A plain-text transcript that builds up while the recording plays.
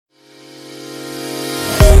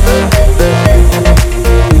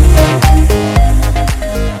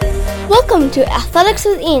Welcome to Athletics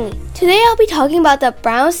with Annie. Today I'll be talking about the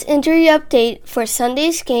Browns injury update for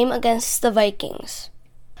Sunday's game against the Vikings.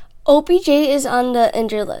 OBJ is on the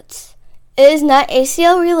injured list. It is not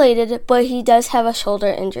ACL related, but he does have a shoulder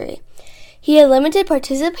injury. He had limited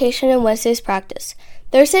participation in Wednesday's practice.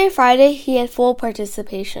 Thursday and Friday he had full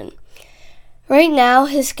participation. Right now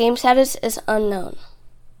his game status is unknown.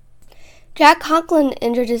 Jack Conklin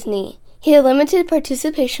injured his knee. He had limited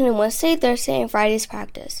participation in Wednesday, Thursday, and Friday's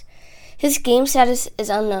practice. His game status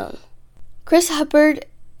is unknown. Chris Hubbard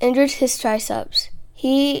injured his triceps.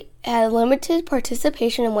 He had limited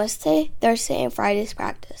participation in Wednesday, Thursday, and Friday's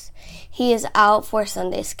practice. He is out for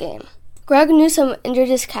Sunday's game. Greg Newsome injured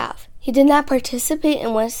his calf. He did not participate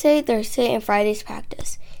in Wednesday, Thursday, and Friday's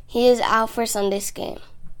practice. He is out for Sunday's game.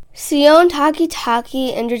 Sion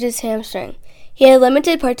Takitaki injured his hamstring. He had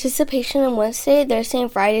limited participation in Wednesday, Thursday,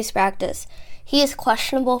 and Friday's practice. He is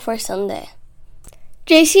questionable for Sunday.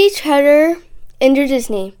 J.C. Treader injured his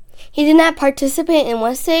knee. He did not participate in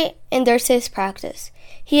Wednesday and Thursday's practice.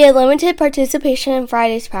 He had limited participation in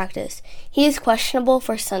Friday's practice. He is questionable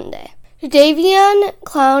for Sunday. Jadeveon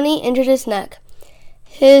Clowney injured his neck.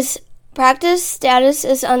 His practice status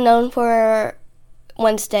is unknown for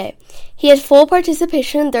Wednesday. He had full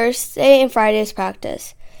participation in Thursday and Friday's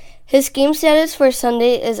practice. His game status for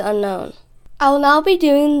Sunday is unknown. I will now be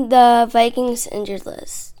doing the Vikings injured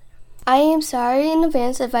list. I am sorry in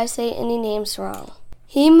advance if I say any names wrong.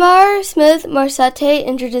 Hemar Smith Marsette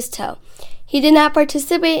injured his toe. He did not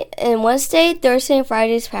participate in Wednesday, Thursday, and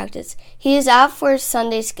Friday's practice. He is out for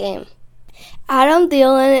Sunday's game. Adam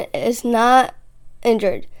Thielen is not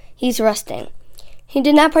injured. He's resting. He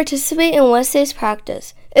did not participate in Wednesday's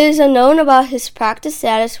practice. It is unknown about his practice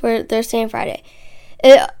status for Thursday and Friday.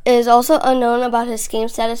 It is also unknown about his game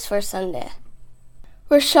status for Sunday.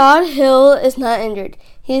 Rashad Hill is not injured.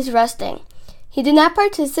 He is resting. He did not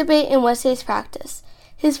participate in Wednesday's practice.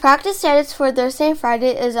 His practice status for Thursday and Friday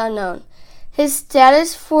is unknown. His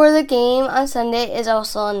status for the game on Sunday is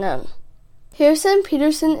also unknown. Harrison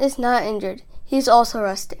Peterson is not injured. He is also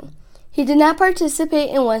resting. He did not participate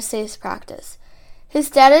in Wednesday's practice. His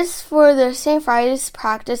status for Thursday and Friday's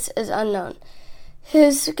practice is unknown.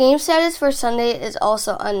 His game status for Sunday is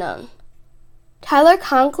also unknown. Tyler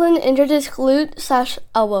Conklin injured his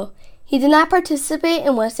glute/elbow. He did not participate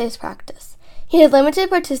in Wednesday's practice. He had limited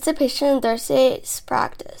participation in Thursday's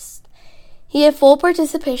practice. He had full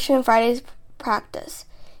participation in Friday's practice.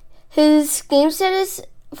 His game status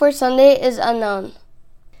for Sunday is unknown.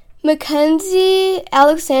 Mackenzie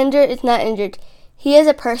Alexander is not injured. He has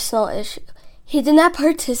a personal issue. He did not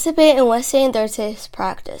participate in Wednesday and Thursday's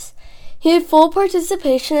practice. He had full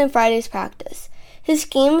participation in Friday's practice. His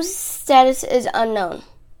game status is unknown.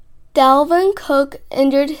 Dalvin Cook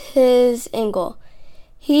injured his ankle.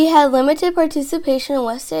 He had limited participation in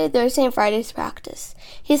Wednesday, Thursday, and Friday's practice.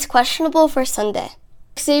 He is questionable for Sunday.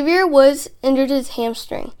 Xavier Woods injured his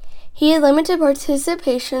hamstring. He had limited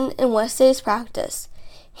participation in Wednesday's practice.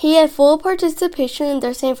 He had full participation in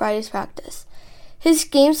Thursday and Friday's practice. His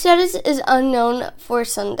game status is unknown for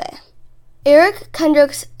Sunday. Eric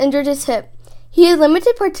Kendricks injured his hip. He had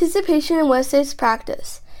limited participation in Wednesday's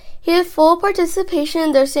practice. He had full participation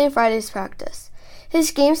in Thursday and Friday's practice.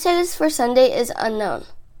 His game status for Sunday is unknown.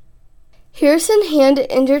 Harrison Hand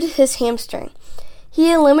injured his hamstring. He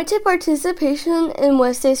had limited participation in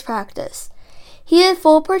Wednesday's practice. He had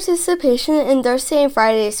full participation in Thursday and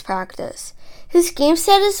Friday's practice. His game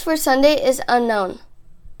status for Sunday is unknown.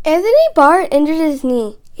 Anthony Barr injured his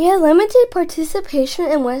knee. He had limited participation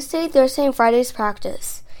in Wednesday, Thursday, and Friday's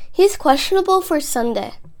practice. He is questionable for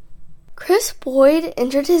Sunday. Chris Boyd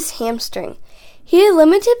injured his hamstring. He had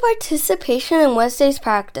limited participation in Wednesday's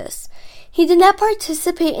practice. He did not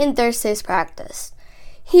participate in Thursday's practice.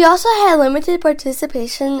 He also had limited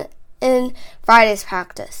participation in Friday's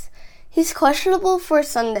practice. He's questionable for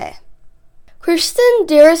Sunday. Christian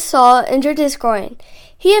Darrisaw injured his groin.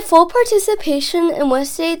 He had full participation in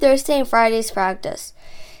Wednesday, Thursday, and Friday's practice.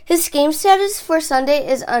 His game status for Sunday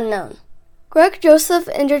is unknown. Greg Joseph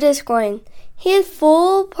injured his groin. He had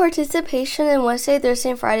full participation in Wednesday, Thursday,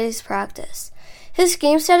 and Friday's practice. His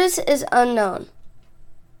game status is unknown.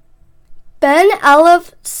 Ben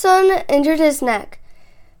Ellefson injured his neck.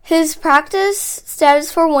 His practice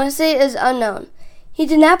status for Wednesday is unknown. He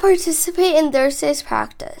did not participate in Thursday's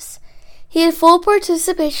practice. He had full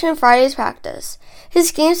participation in Friday's practice.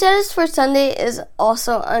 His game status for Sunday is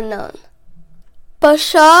also unknown.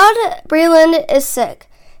 Bashad Breeland is sick.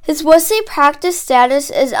 His Wednesday practice status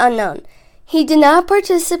is unknown. He did not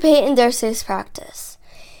participate in Thursday's practice.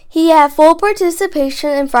 He had full participation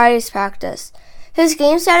in Friday's practice. His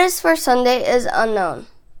game status for Sunday is unknown.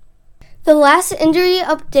 The last injury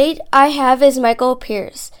update I have is Michael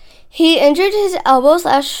Pierce. He injured his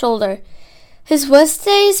elbow/shoulder. His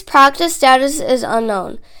Wednesday's practice status is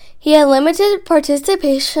unknown. He had limited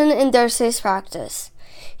participation in Thursday's practice.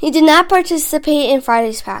 He did not participate in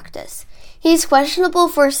Friday's practice. He is questionable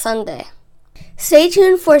for Sunday. Stay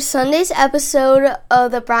tuned for Sunday's episode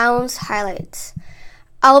of the Browns highlights.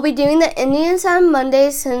 I'll be doing the Indians on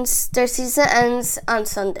Monday since their season ends on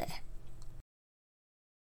Sunday.